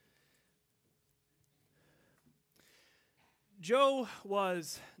Joe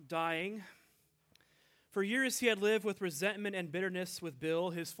was dying. For years, he had lived with resentment and bitterness with Bill,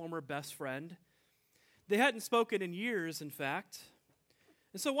 his former best friend. They hadn't spoken in years, in fact.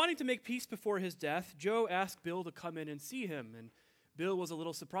 And so, wanting to make peace before his death, Joe asked Bill to come in and see him. And Bill was a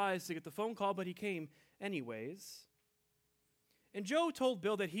little surprised to get the phone call, but he came anyways. And Joe told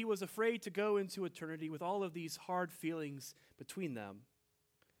Bill that he was afraid to go into eternity with all of these hard feelings between them.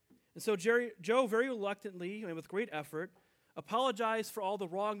 And so Joe very reluctantly and with great effort apologized for all the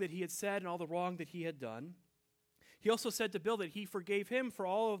wrong that he had said and all the wrong that he had done. He also said to Bill that he forgave him for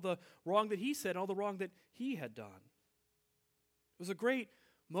all of the wrong that he said and all the wrong that he had done. It was a great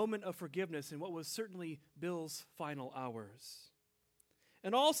moment of forgiveness in what was certainly Bill's final hours.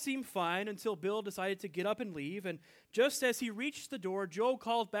 And all seemed fine until Bill decided to get up and leave, and just as he reached the door, Joe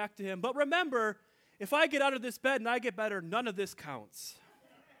called back to him, "But remember, if I get out of this bed and I get better, none of this counts."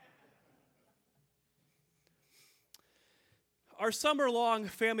 Our summer-long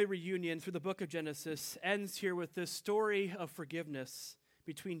family reunion through the book of Genesis ends here with this story of forgiveness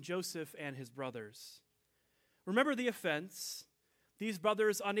between Joseph and his brothers. Remember the offense. These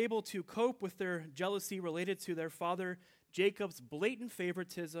brothers, unable to cope with their jealousy related to their father Jacob's blatant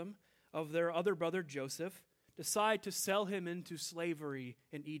favoritism of their other brother Joseph, decide to sell him into slavery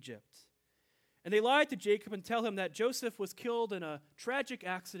in Egypt. And they lied to Jacob and tell him that Joseph was killed in a tragic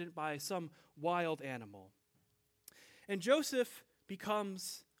accident by some wild animal. And Joseph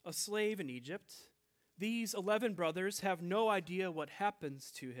becomes a slave in Egypt. These 11 brothers have no idea what happens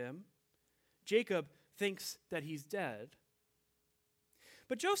to him. Jacob thinks that he's dead.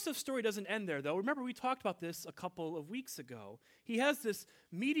 But Joseph's story doesn't end there, though. Remember, we talked about this a couple of weeks ago. He has this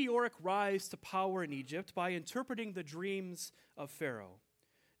meteoric rise to power in Egypt by interpreting the dreams of Pharaoh.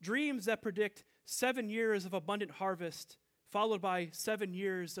 Dreams that predict 7 years of abundant harvest, followed by 7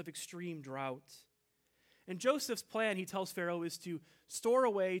 years of extreme drought. And Joseph's plan, he tells Pharaoh, is to store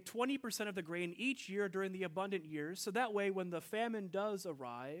away 20% of the grain each year during the abundant years, so that way when the famine does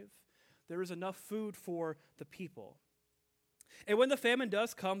arrive, there is enough food for the people. And when the famine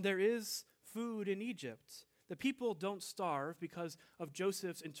does come, there is food in Egypt. The people don't starve because of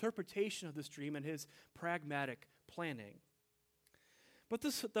Joseph's interpretation of this dream and his pragmatic planning. But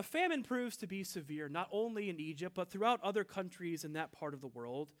the famine proves to be severe, not only in Egypt, but throughout other countries in that part of the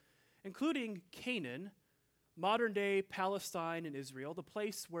world, including Canaan, modern-day Palestine and Israel, the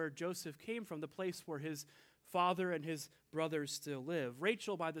place where Joseph came from, the place where his father and his brothers still live.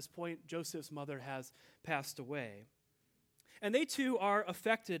 Rachel, by this point, Joseph's mother, has passed away. And they too are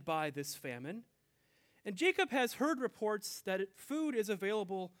affected by this famine. And Jacob has heard reports that food is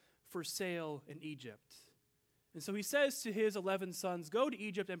available for sale in Egypt. And so he says to his 11 sons, "Go to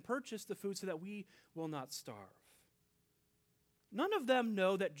Egypt and purchase the food so that we will not starve." None of them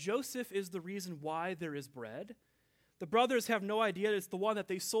know that Joseph is the reason why there is bread. The brothers have no idea it's the one that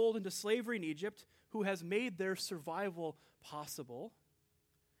they sold into slavery in Egypt who has made their survival possible.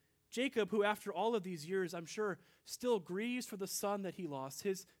 Jacob, who after all of these years, I'm sure, still grieves for the son that he lost,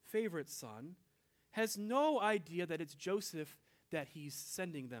 his favorite son, has no idea that it's Joseph that he's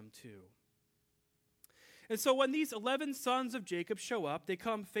sending them to. And so when these 11 sons of Jacob show up, they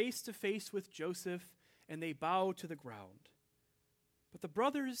come face to face with Joseph and they bow to the ground. But the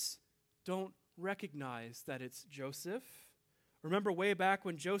brothers don't recognize that it's Joseph. Remember way back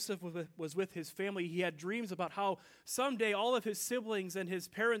when Joseph was with his family, he had dreams about how someday all of his siblings and his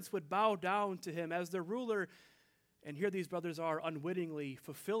parents would bow down to him as their ruler. And here these brothers are unwittingly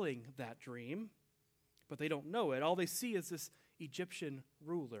fulfilling that dream, but they don't know it. All they see is this Egyptian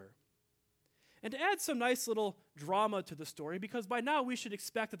ruler. And to add some nice little drama to the story, because by now we should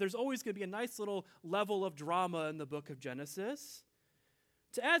expect that there's always going to be a nice little level of drama in the book of Genesis.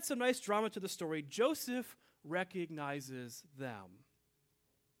 To add some nice drama to the story, Joseph recognizes them.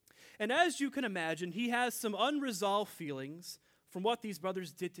 And as you can imagine, he has some unresolved feelings from what these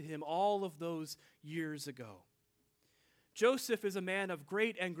brothers did to him all of those years ago. Joseph is a man of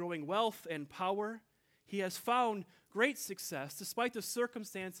great and growing wealth and power. He has found great success despite the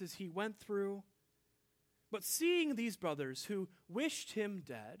circumstances he went through. But seeing these brothers who wished him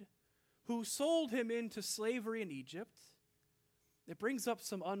dead, who sold him into slavery in Egypt, it brings up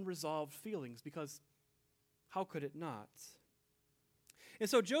some unresolved feelings because how could it not? And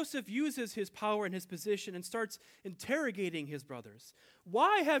so Joseph uses his power and his position and starts interrogating his brothers.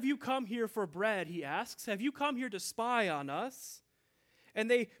 "Why have you come here for bread?" he asks. "Have you come here to spy on us?" And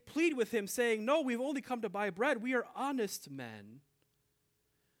they plead with him, saying, "No, we've only come to buy bread. We are honest men."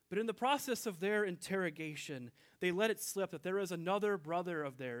 But in the process of their interrogation, they let it slip that there is another brother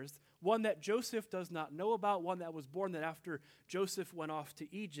of theirs, one that Joseph does not know about, one that was born that after Joseph went off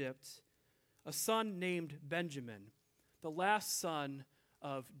to Egypt, a son named Benjamin. the last son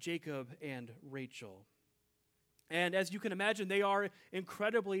of Jacob and Rachel. And as you can imagine, they are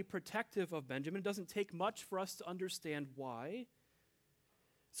incredibly protective of Benjamin. It doesn't take much for us to understand why.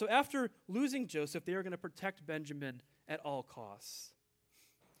 So after losing Joseph, they are going to protect Benjamin at all costs.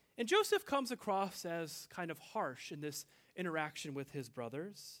 And Joseph comes across as kind of harsh in this interaction with his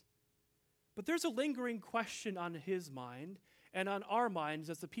brothers. But there's a lingering question on his mind and on our minds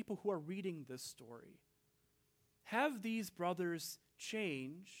as the people who are reading this story. Have these brothers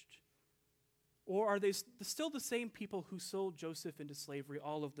changed? Or are they still the same people who sold Joseph into slavery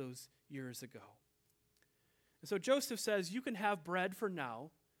all of those years ago? And so Joseph says, you can have bread for now,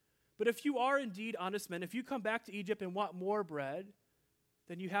 but if you are indeed honest men, if you come back to Egypt and want more bread,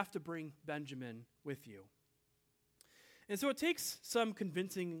 then you have to bring Benjamin with you. And so it takes some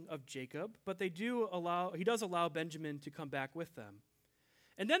convincing of Jacob, but he does allow Benjamin to come back with them.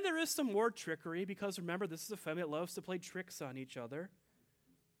 And then there is some more trickery, because remember, this is a family that loves to play tricks on each other,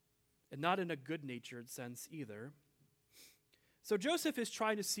 and not in a good-natured sense either. So Joseph is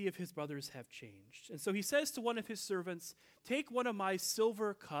trying to see if his brothers have changed. And so he says to one of his servants, take one of my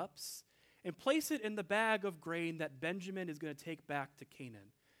silver cups and place it in the bag of grain that Benjamin is going to take back to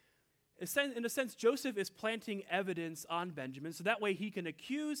Canaan. In a sense, Joseph is planting evidence on Benjamin, so that way he can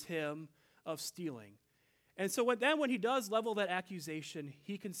accuse him of stealing. And so when he does level that accusation,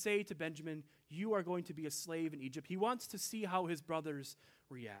 he can say to Benjamin, you are going to be a slave in Egypt. He wants to see how his brothers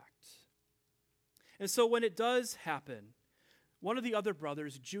react. And so when it does happen, one of the other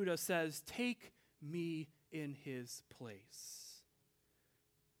brothers, Judah, says, take me in his place.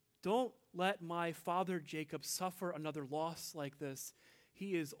 Don't let my father Jacob suffer another loss like this.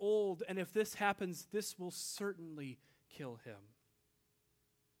 He is old, and if this happens, this will certainly kill him.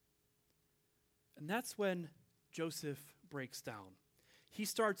 And that's when Joseph breaks down. He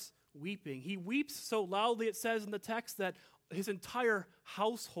starts weeping. He weeps so loudly, it says in the text, that his entire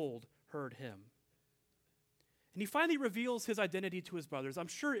household heard him. And he finally reveals his identity to his brothers. I'm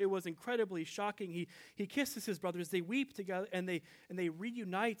sure it was incredibly shocking. He kisses his brothers. They weep together, and they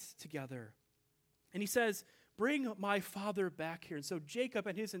reunite together. And he says, bring my father back here. And so Jacob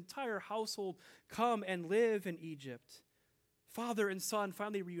and his entire household come and live in Egypt. Father and son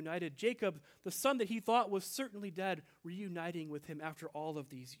finally reunited. Jacob, the son that he thought was certainly dead, reuniting with him after all of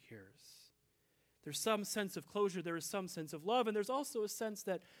these years. There's some sense of closure. There is some sense of love. And there's also a sense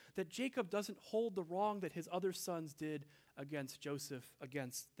that Jacob doesn't hold the wrong that his other sons did against Joseph,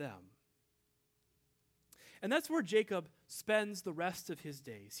 against them. And that's where Jacob spends the rest of his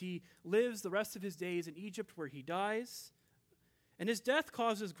days. He lives the rest of his days in Egypt, where he dies. And his death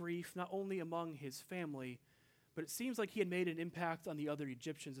causes grief not only among his family, but it seems like he had made an impact on the other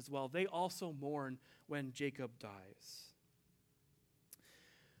Egyptians as well. They also mourn when Jacob dies.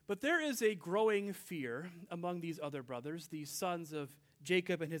 But there is a growing fear among these other brothers, these sons of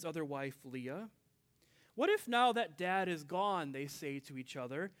Jacob and his other wife, Leah. What if now that dad is gone, they say to each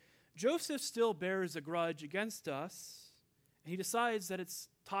other, Joseph still bears a grudge against us, and he decides that it's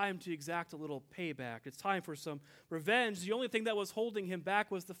time to exact a little payback. It's time for some revenge. The only thing that was holding him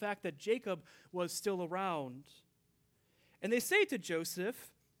back was the fact that Jacob was still around. And they say to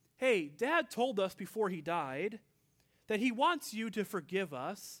Joseph, hey, Dad told us before he died that he wants you to forgive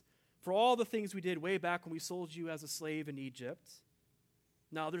us for all the things we did way back when we sold you as a slave in Egypt.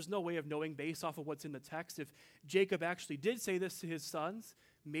 Now, there's no way of knowing based off of what's in the text if Jacob actually did say this to his sons.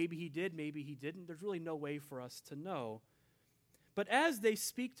 Maybe he did, maybe he didn't. There's really no way for us to know. But as they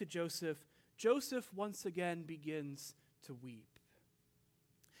speak to Joseph, Joseph once again begins to weep.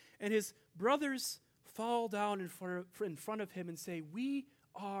 And his brothers fall down in front of him and say, we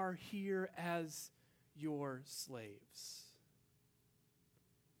are here as your slaves.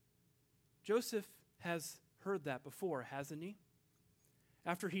 Joseph has heard that before, hasn't he?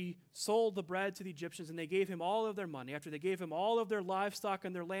 After he sold the bread to the Egyptians and they gave him all of their money, after they gave him all of their livestock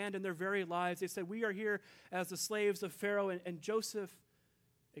and their land and their very lives, they said, we are here as the slaves of Pharaoh, and Joseph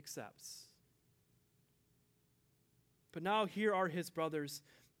accepts. But now here are his brothers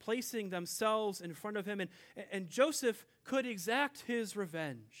placing themselves in front of him, and Joseph could exact his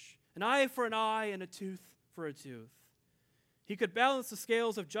revenge, an eye for an eye and a tooth for a tooth. He could balance the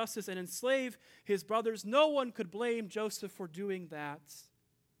scales of justice and enslave his brothers. No one could blame Joseph for doing that.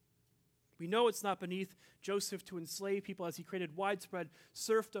 We know it's not beneath Joseph to enslave people as he created widespread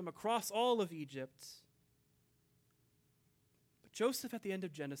serfdom across all of Egypt. But Joseph, at the end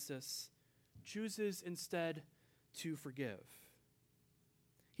of Genesis, chooses instead to forgive.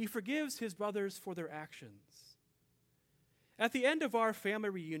 He forgives his brothers for their actions. At the end of our family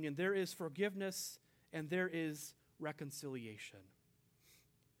reunion, there is forgiveness and there is reconciliation.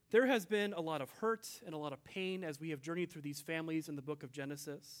 There has been a lot of hurt and a lot of pain as we have journeyed through these families in the book of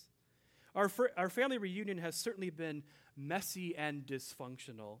Genesis. Our family reunion has certainly been messy and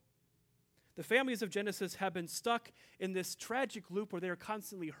dysfunctional. The families of Genesis have been stuck in this tragic loop where they are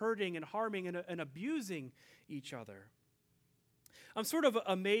constantly hurting and harming and abusing each other. I'm sort of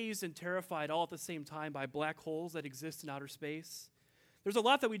amazed and terrified all at the same time by black holes that exist in outer space. There's a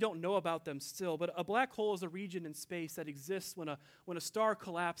lot that we don't know about them still, but a black hole is a region in space that exists when a star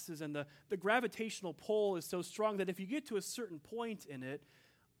collapses and the gravitational pull is so strong that if you get to a certain point in it,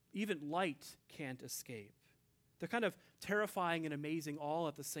 even light can't escape. They're kind of terrifying and amazing all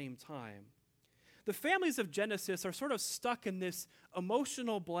at the same time. The families of Genesis are sort of stuck in this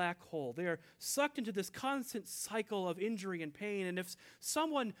emotional black hole. They are sucked into this constant cycle of injury and pain, and if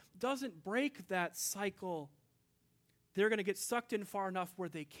someone doesn't break that cycle, they're going to get sucked in far enough where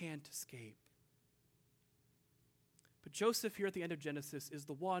they can't escape. But Joseph here at the end of Genesis is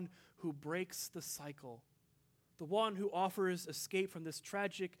the one who breaks the cycle, the one who offers escape from this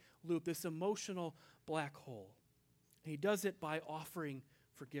tragic loop, this emotional black hole. And he does it by offering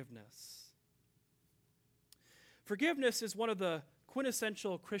forgiveness. Forgiveness is one of the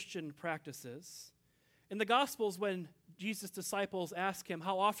quintessential Christian practices. In the Gospels, when Jesus' disciples ask him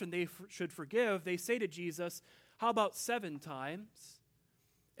how often they should forgive, they say to Jesus, "How about 7 times?"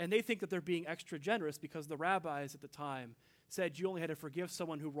 And they think that they're being extra generous because the rabbis at the time said you only had to forgive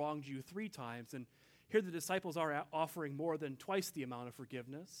someone who wronged you 3 times. And here the disciples are offering more than twice the amount of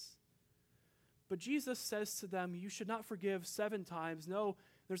forgiveness. But Jesus says to them, you should not forgive 7 times. No,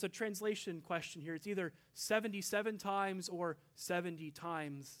 there's a translation question here. It's either 77 times or 70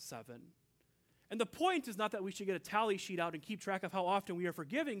 times 7. And the point is not that we should get a tally sheet out and keep track of how often we are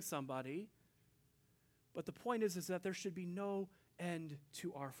forgiving somebody. But the point is that there should be no end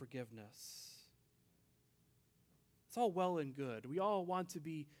to our forgiveness. It's all well and good. We all want to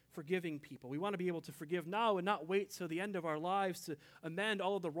be forgiving people. We want to be able to forgive now and not wait till the end of our lives to amend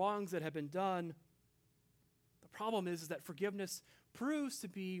all of the wrongs that have been done. The problem is that forgiveness proves to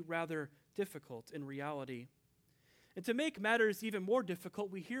be rather difficult in reality. And to make matters even more difficult,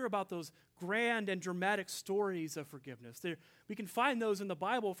 we hear about those grand and dramatic stories of forgiveness. We can find those in the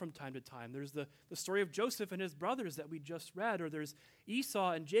Bible from time to time. There's the story of Joseph and his brothers that we just read, or there's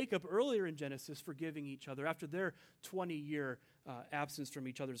Esau and Jacob earlier in Genesis forgiving each other after their 20-year absence from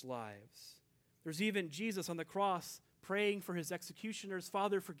each other's lives. There's even Jesus on the cross praying for his executioners,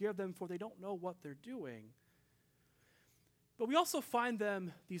 "Father, forgive them, for they don't know what they're doing." But we also find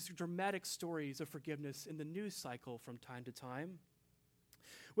these dramatic stories of forgiveness in the news cycle from time to time.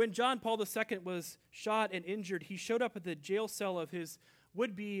 When John Paul II was shot and injured, he showed up at the jail cell of his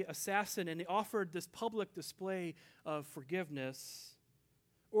would-be assassin and he offered this public display of forgiveness.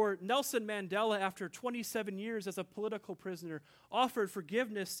 Or Nelson Mandela, after 27 years as a political prisoner, offered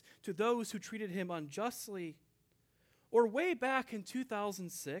forgiveness to those who treated him unjustly. Or way back in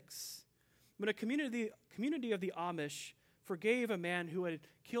 2006, when a community of the Amish forgave a man who had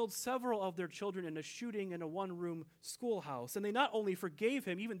killed several of their children in a shooting in a one-room schoolhouse. And they not only forgave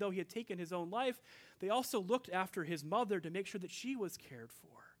him, even though he had taken his own life, they also looked after his mother to make sure that she was cared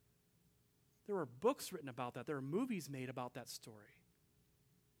for. There were books written about that. There are movies made about that story.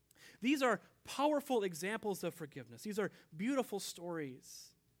 These are powerful examples of forgiveness. These are beautiful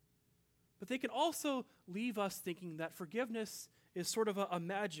stories. But they can also leave us thinking that forgiveness is sort of a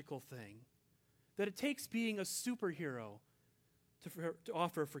magical thing, that it takes being a superhero to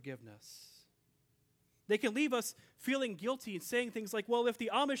offer forgiveness. They can leave us feeling guilty and saying things like, well, if the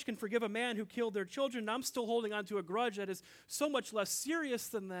Amish can forgive a man who killed their children, I'm still holding on to a grudge that is so much less serious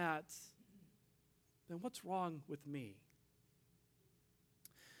than that, then what's wrong with me?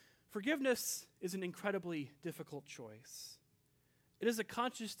 Forgiveness is an incredibly difficult choice. It is a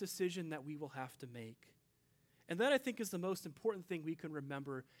conscious decision that we will have to make. And that, I think, is the most important thing we can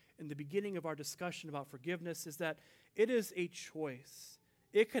remember in the beginning of our discussion about forgiveness, is that it is a choice.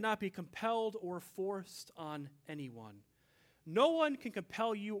 It cannot be compelled or forced on anyone. No one can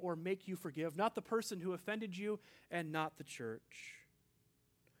compel you or make you forgive, not the person who offended you and not the church.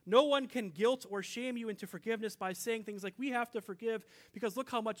 No one can guilt or shame you into forgiveness by saying things like, we have to forgive because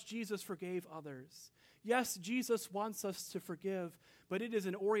look how much Jesus forgave others. Yes, Jesus wants us to forgive, but it is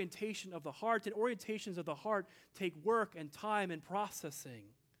an orientation of the heart, and orientations of the heart take work and time and processing.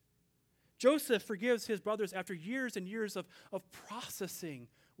 Joseph forgives his brothers after years and years of processing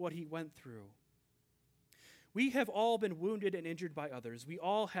what he went through. We have all been wounded and injured by others. We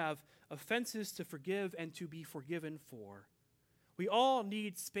all have offenses to forgive and to be forgiven for. We all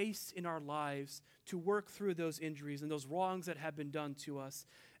need space in our lives to work through those injuries and those wrongs that have been done to us.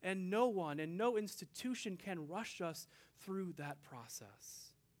 And no one and no institution can rush us through that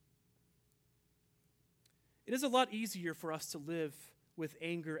process. It is a lot easier for us to live with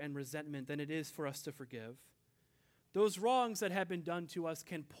anger and resentment than it is for us to forgive. Those wrongs that have been done to us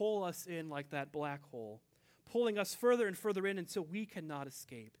can pull us in like that black hole, pulling us further and further in until we cannot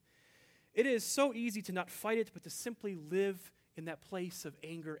escape. It is so easy to not fight it, but to simply live in that place of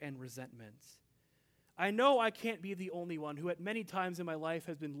anger and resentment. I know I can't be the only one who at many times in my life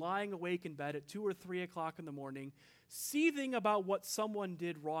has been lying awake in bed at 2 or 3 o'clock in the morning, seething about what someone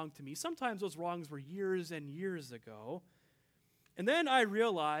did wrong to me. Sometimes those wrongs were years and years ago. And then I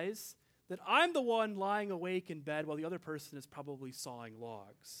realize that I'm the one lying awake in bed while the other person is probably sawing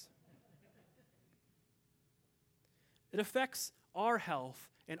logs. It affects our health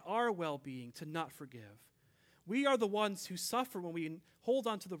and our well-being to not forgive. We are the ones who suffer when we hold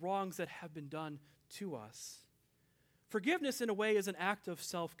on to the wrongs that have been done to us. Forgiveness, in a way, is an act of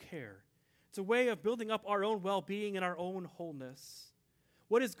self-care. It's a way of building up our own well-being and our own wholeness.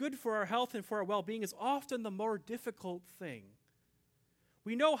 What is good for our health and for our well-being is often the more difficult thing.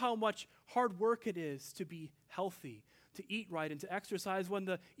 We know how much hard work it is to be healthy, to eat right, and to exercise, when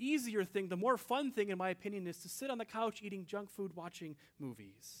the easier thing, the more fun thing, in my opinion, is to sit on the couch eating junk food, watching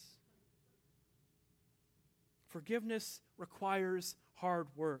movies. Forgiveness requires hard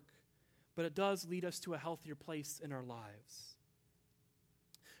work, but it does lead us to a healthier place in our lives.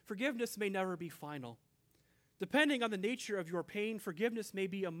 Forgiveness may never be final. Depending on the nature of your pain, forgiveness may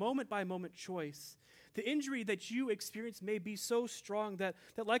be a moment-by-moment choice. The injury that you experience may be so strong that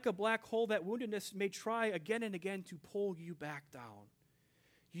like a black hole, that woundedness may try again and again to pull you back down.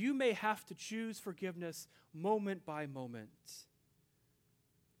 You may have to choose forgiveness moment by moment.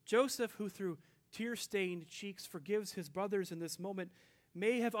 Joseph, who through tear-stained cheeks forgives his brothers in this moment,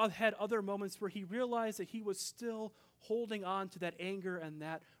 may have had other moments where he realized that he was still holding on to that anger and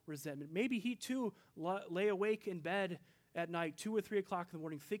that resentment. Maybe he too lay awake in bed at night, 2 or 3 o'clock in the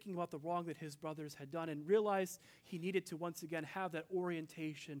morning, thinking about the wrong that his brothers had done, and realized he needed to once again have that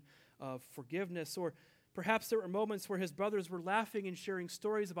orientation of forgiveness. Or perhaps there were moments where his brothers were laughing and sharing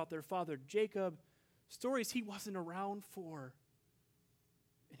stories about their father Jacob, stories he wasn't around for.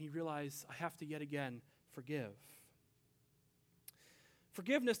 And he realized, I have to yet again forgive.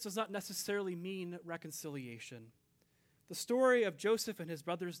 Forgiveness does not necessarily mean reconciliation. The story of Joseph and his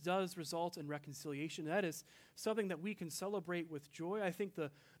brothers does result in reconciliation. That is something that we can celebrate with joy. I think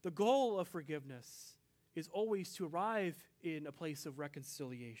the goal of forgiveness is always to arrive in a place of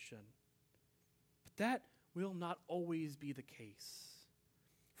reconciliation. But that will not always be the case.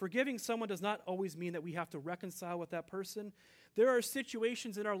 Forgiving someone does not always mean that we have to reconcile with that person. There are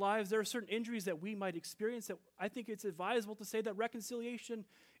situations in our lives, there are certain injuries that we might experience that I think it's advisable to say that reconciliation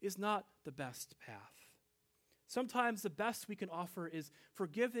is not the best path. Sometimes the best we can offer is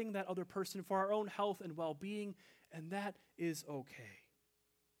forgiving that other person for our own health and well-being, and that is okay.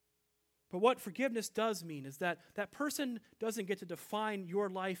 But what forgiveness does mean is that that person doesn't get to define your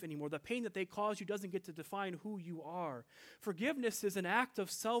life anymore. The pain that they cause you doesn't get to define who you are. Forgiveness is an act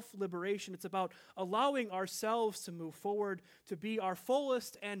of self-liberation. It's about allowing ourselves to move forward, to be our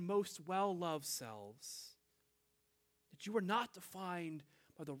fullest and most well-loved selves. That you are not defined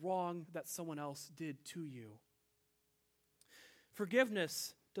by the wrong that someone else did to you.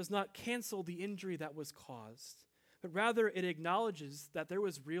 Forgiveness does not cancel the injury that was caused, but rather it acknowledges that there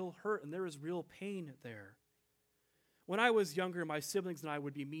was real hurt and there was real pain there. When I was younger, my siblings and I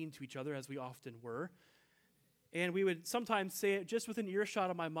would be mean to each other, as we often were, and we would sometimes say it just within earshot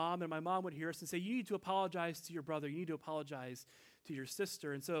of my mom, and my mom would hear us and say, you need to apologize to your brother, you need to apologize to your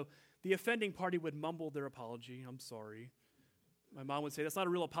sister. And so the offending party would mumble their apology, I'm sorry. My mom would say, that's not a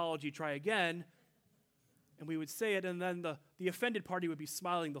real apology, try again. And we would say it, and then the offended party would be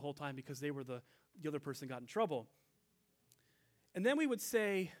smiling the whole time because they were the other person got in trouble. And then we would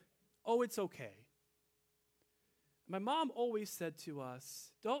say, oh, it's okay. My mom always said to us,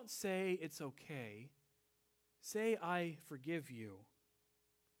 don't say it's okay. Say, I forgive you.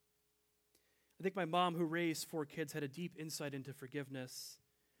 I think my mom, who raised 4 kids, had a deep insight into forgiveness.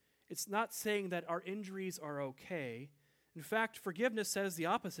 It's not saying that our injuries are okay. In fact, forgiveness says the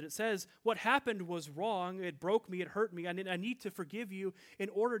opposite. It says, what happened was wrong, it broke me, it hurt me, I need to forgive you in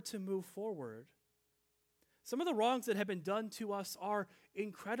order to move forward. Some of the wrongs that have been done to us are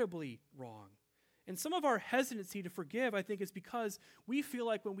incredibly wrong. And some of our hesitancy to forgive, I think, is because we feel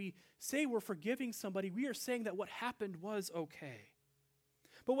like when we say we're forgiving somebody, we are saying that what happened was okay.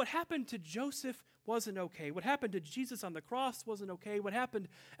 But what happened to Joseph wasn't okay. What happened to Jesus on the cross wasn't okay. What happened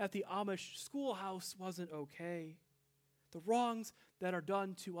at the Amish schoolhouse wasn't okay. The wrongs that are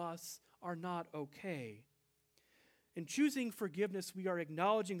done to us are not okay. In choosing forgiveness, we are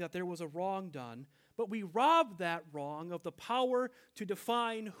acknowledging that there was a wrong done, but we rob that wrong of the power to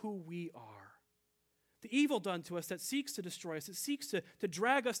define who we are. The evil done to us that seeks to destroy us. It seeks to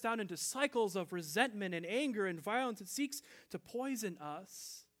drag us down into cycles of resentment and anger and violence. It seeks to poison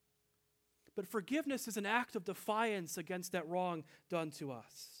us. But forgiveness is an act of defiance against that wrong done to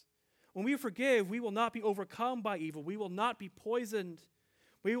us. When we forgive, we will not be overcome by evil. We will not be poisoned.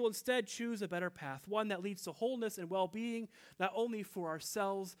 We will instead choose a better path, one that leads to wholeness and well-being, not only for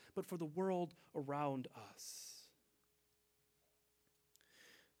ourselves, but for the world around us.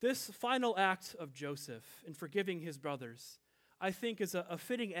 This final act of Joseph in forgiving his brothers, I think, is a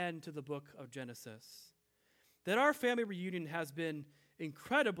fitting end to the book of Genesis. That our family reunion has been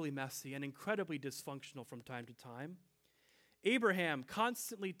incredibly messy and incredibly dysfunctional from time to time. Abraham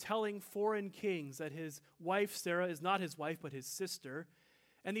constantly telling foreign kings that his wife Sarah is not his wife but his sister.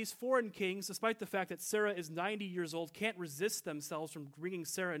 And these foreign kings, despite the fact that Sarah is 90 years old, can't resist themselves from bringing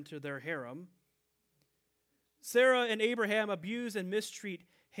Sarah into their harem. Sarah and Abraham abuse and mistreat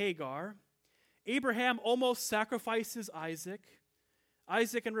Hagar. Abraham almost sacrifices Isaac.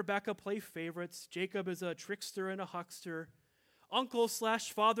 Isaac and Rebekah play favorites. Jacob is a trickster and a huckster.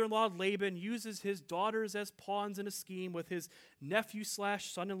 Uncle/father-in-law Laban uses his daughters as pawns in a scheme with his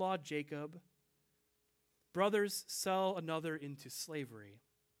nephew/son-in-law Jacob. Brothers sell another into slavery.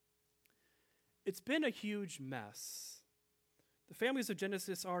 It's been a huge mess. The families of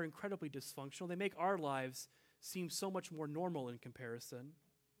Genesis are incredibly dysfunctional. They make our lives seem so much more normal in comparison.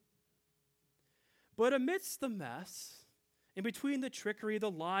 But amidst the mess, in between the trickery,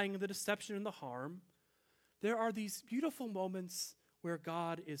 the lying, the deception, and the harm, there are these beautiful moments where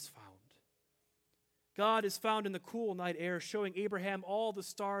God is found. God is found in the cool night air, showing Abraham all the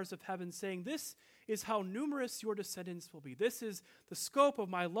stars of heaven, saying, "This is how numerous your descendants will be. This is the scope of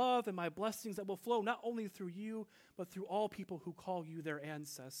my love and my blessings that will flow not only through you, but through all people who call you their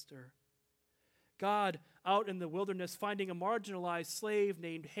ancestor." God out in the wilderness finding a marginalized slave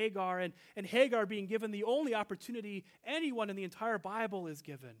named Hagar, and Hagar being given the only opportunity anyone in the entire Bible is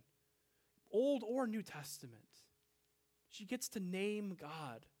given, Old or New Testament. She gets to name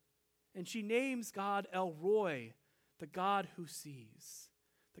God, and she names God El Roi, the God who sees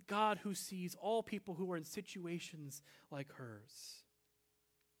all people who are in situations like hers.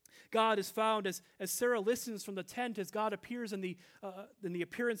 God is found as Sarah listens from the tent, as God appears in the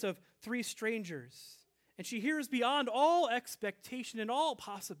appearance of three strangers. And she hears beyond all expectation and all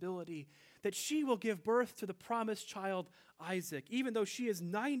possibility that she will give birth to the promised child Isaac, even though she is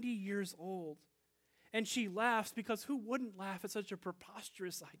 90 years old. And she laughs, because who wouldn't laugh at such a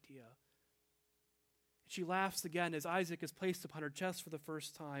preposterous idea? She laughs again as Isaac is placed upon her chest for the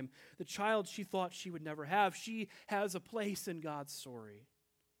first time. The child she thought she would never have. She has a place in God's story.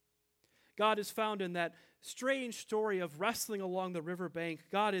 God is found in that strange story of wrestling along the riverbank.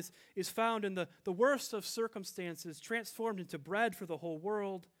 God is found in the worst of circumstances, transformed into bread for the whole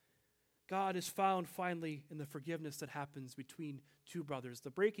world. God is found finally in the forgiveness that happens between two brothers,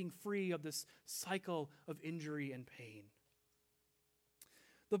 the breaking free of this cycle of injury and pain.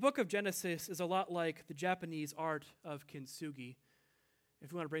 The book of Genesis is a lot like the Japanese art of kintsugi.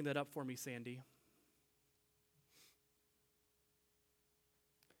 If you want to bring that up for me, Sandy.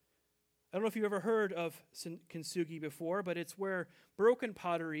 I don't know if you've ever heard of kintsugi before, but it's where broken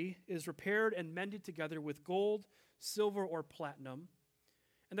pottery is repaired and mended together with gold, silver, or platinum.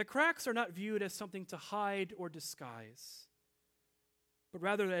 And the cracks are not viewed as something to hide or disguise, but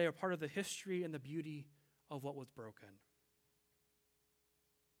rather they are part of the history and the beauty of what was broken.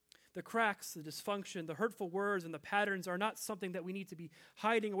 The cracks, the dysfunction, the hurtful words, and the patterns are not something that we need to be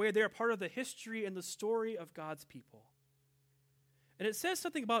hiding away. They are part of the history and the story of God's people. And it says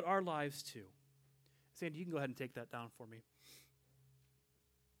something about our lives too. Sandy, you can go ahead and take that down for me.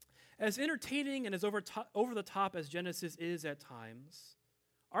 As entertaining and as over the top as Genesis is at times,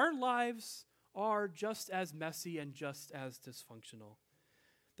 our lives are just as messy and just as dysfunctional.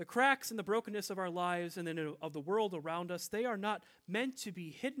 The cracks and the brokenness of our lives and then of the world around us, they are not meant to be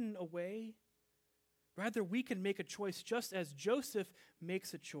hidden away. Rather, we can make a choice just as Joseph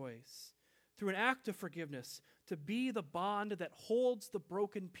makes a choice through an act of forgiveness to be the bond that holds the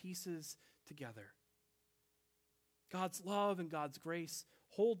broken pieces together. God's love and God's grace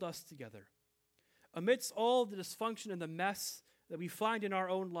hold us together. Amidst all the dysfunction and the mess that we find in our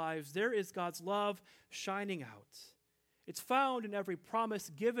own lives, there is God's love shining out. It's found in every promise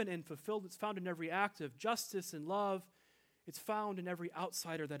given and fulfilled. It's found in every act of justice and love. It's found in every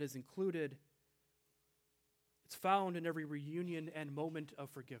outsider that is included. It's found in every reunion and moment of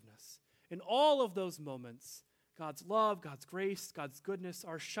forgiveness. In all of those moments, God's love, God's grace, God's goodness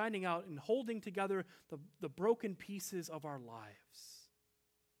are shining out and holding together the broken pieces of our lives.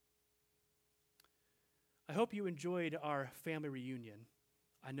 I hope you enjoyed our family reunion.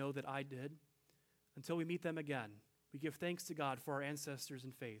 I know that I did. Until we meet them again, we give thanks to God for our ancestors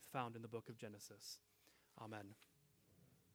in faith found in the book of Genesis. Amen.